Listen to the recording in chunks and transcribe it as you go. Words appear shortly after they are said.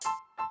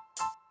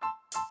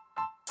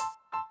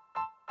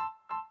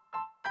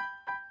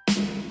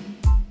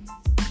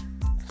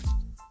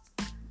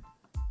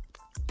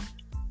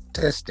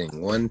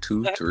Testing 1,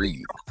 2,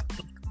 3.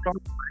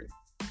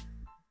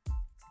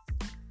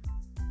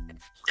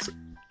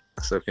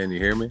 So can you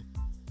hear me?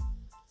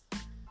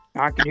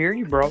 I can hear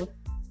you, brother.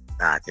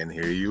 I can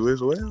hear you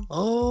as well.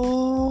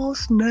 Oh,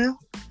 snap.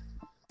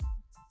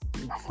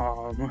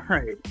 All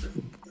right.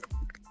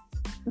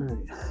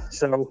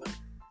 So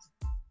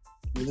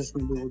we're just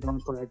gonna do. We're going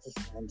to practice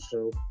one.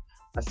 So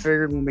I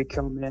figured when we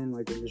come in,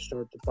 like when we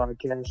start the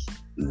podcast,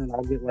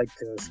 I'll get like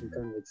some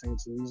kind of like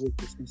fancy music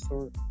that's gonna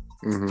start,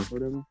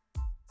 whatever.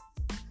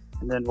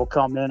 And then we'll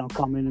come in. I'll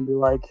come in and be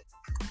like,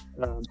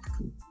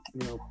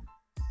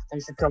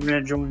 thanks for coming in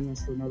and joining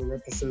us for another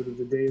episode of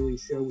the Daily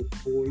Show with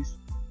the boys.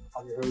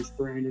 I'm your host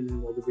Brandon,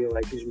 and we'll be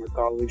like, these are my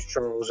colleagues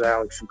Charles,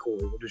 Alex, and Corey.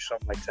 We'll do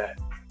something like that.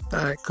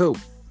 All right, cool.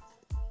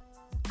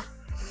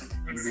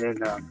 And then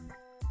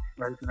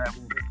right after that,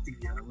 we'll hit the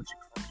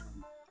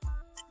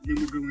then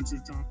we'll go into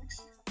the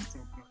topics. We'll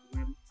talk about the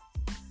weather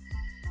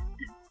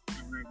and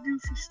all that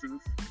goofy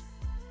stuff.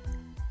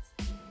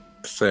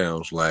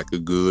 Sounds like a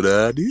good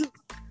idea.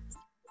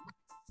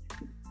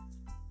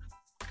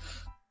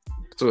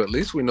 So at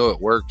least we know it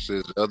works.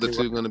 Is the other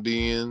two going to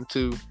be in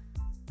too?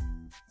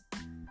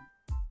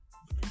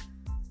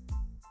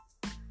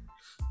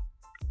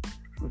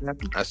 What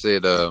happened? I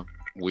said,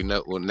 we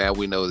know. Well, now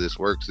we know this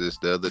works. Is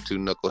the other two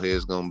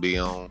knuckleheads going to be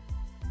on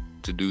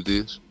to do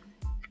this?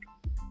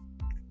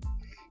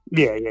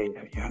 Yeah,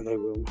 they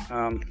will.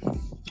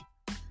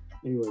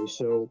 Anyway,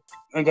 so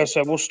like I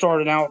said, we'll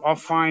start it out. I'll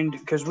find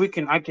because I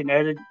can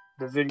edit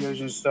the videos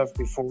and stuff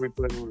before we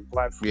put it on the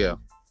platform. Yeah.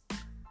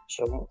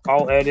 So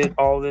I'll edit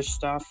all this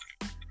stuff,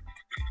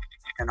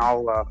 and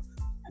I'll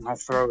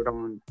throw it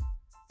on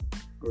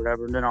or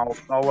whatever, and then I'll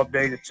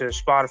update it to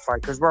Spotify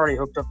because we're already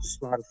hooked up to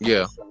Spotify.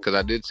 Yeah, because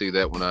I did see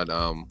that when I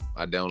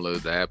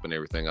downloaded the app and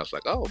everything. I was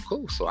like, oh,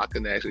 cool. So I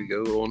can actually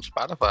go on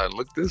Spotify and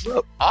look this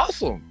up.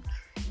 Awesome.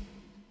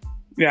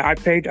 Yeah, I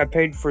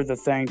paid for the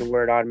thing to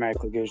where it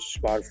automatically goes to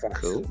Spotify.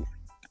 Cool. So.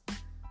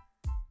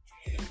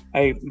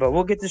 Hey, but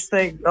we'll get this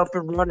thing up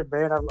and running,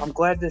 man. I'm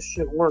glad this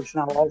shit works.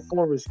 Now all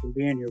four of us can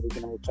be in here. We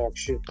can all talk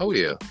shit. Oh,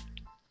 yeah.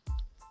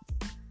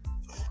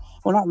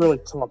 Well, not really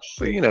talk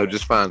shit. But,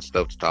 just find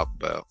stuff to talk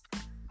about.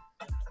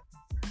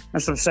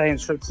 That's what I'm saying.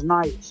 So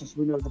tonight, since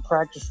we know the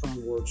practice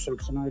run works, so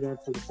tonight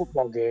after the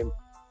football game,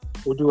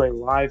 we'll do a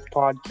live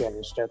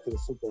podcast after the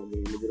football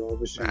game. We'll get all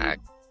this in, and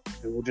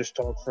we'll just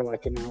talk for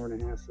like an hour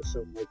and a half or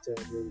something like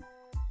that.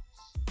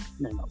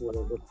 And,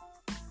 whatever.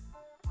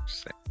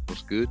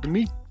 Sounds good to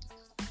me.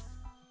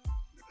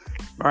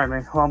 All right,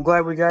 man. Well, I'm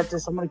glad we got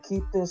this. I'm gonna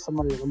keep this. I'm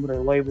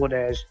gonna label it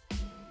as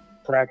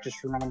practice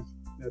run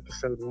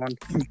episode 1.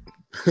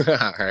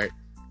 All right.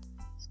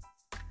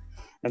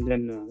 And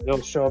then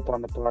it'll show up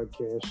on the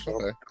podcast. So.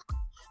 Okay.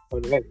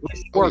 But hey,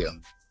 let's work. Yeah.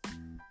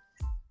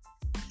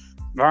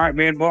 All right,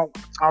 man. Well,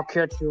 I'll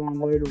catch you on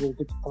later. We'll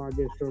get the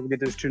podcast started. We'll get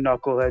those two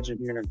knuckleheads in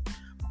here and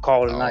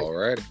call it a night. All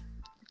righty.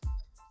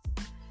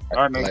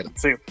 All right, man. Later.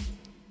 See you.